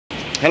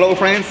Hello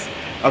friends,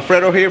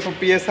 Alfredo here from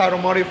PS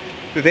Automotive.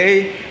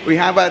 Today we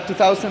have a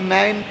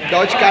 2009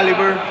 Dodge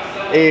Caliber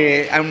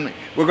and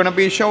we're going to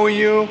be showing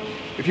you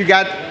if you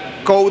got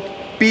code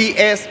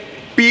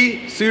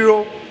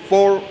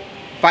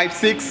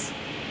P0456,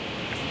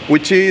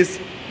 which is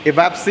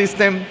EVAP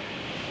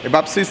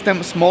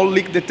system small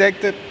leak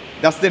detected.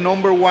 That's the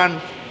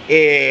 #1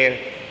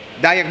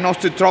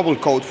 diagnostic trouble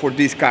code for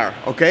this car.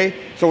 Okay,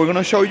 so we're going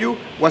to show you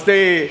what's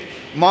the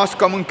most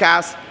common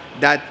cause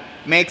that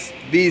makes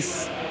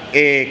this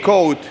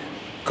code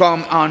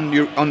come on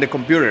the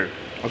computer.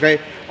 Okay,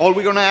 all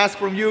we're gonna ask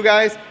from you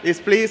guys is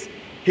please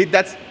hit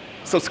that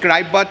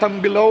subscribe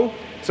button below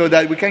so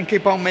that we can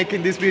keep on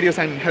making these videos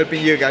and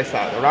helping you guys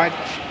out. All right,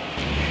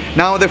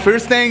 now the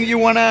first thing you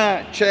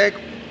wanna check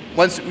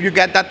once you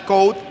get that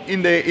code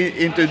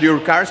into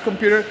your car's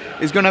computer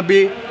is gonna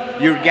be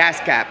your gas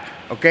cap.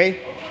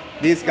 Okay,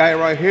 this guy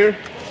right here.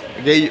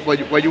 Okay,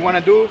 what you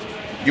wanna do,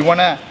 you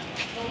wanna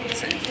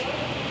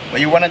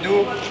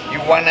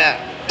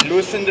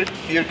loosen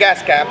your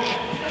gas cap,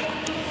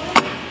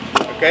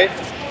 okay,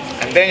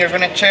 and then you're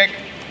gonna check.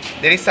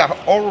 There is a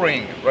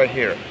O-ring right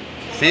here.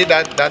 See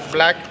that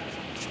black,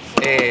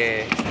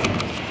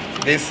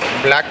 this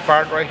black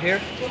part right here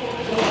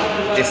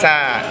is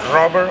a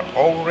rubber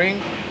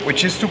O-ring,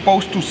 which is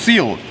supposed to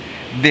seal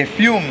the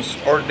fumes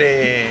or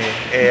the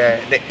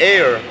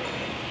air,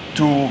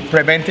 to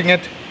preventing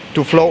it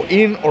to flow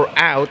in or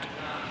out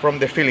from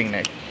the filling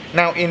neck.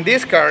 Now in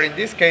this car, in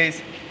this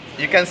case,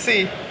 you can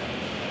see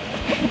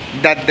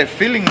that the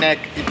filling neck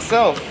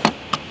itself,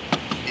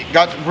 it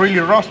got really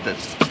rusted,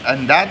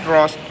 and that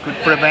rust could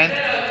prevent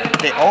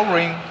the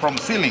O-ring from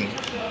sealing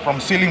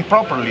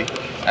properly,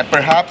 and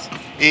perhaps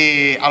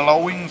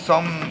allowing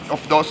some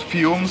of those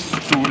fumes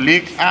to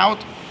leak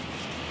out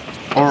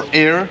or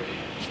air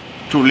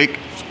to leak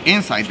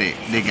inside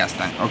the gas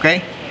tank.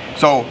 Okay,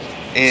 so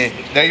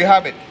there you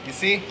have it. You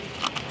see,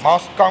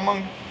 most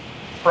common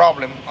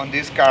problem on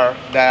this car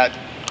that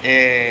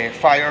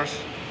fires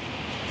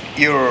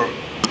your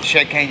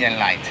check engine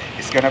light.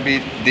 It's gonna be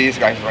these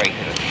guys right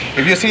here.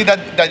 If you see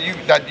that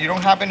you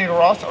don't have any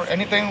rust or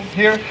anything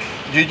here,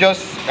 you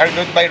just are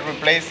good by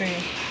replacing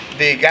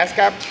the gas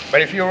cap.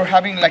 But if you're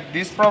having like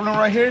this problem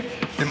right here,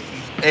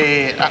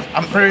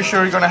 I'm pretty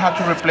sure you're gonna have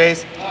to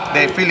replace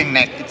the filling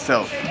neck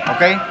itself.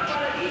 Okay,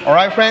 all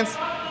right friends,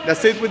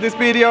 that's it with this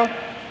video.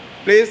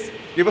 Please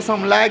give us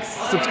some likes,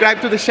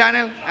 subscribe to the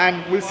channel,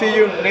 and we'll see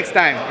you next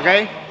time.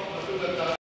 Okay.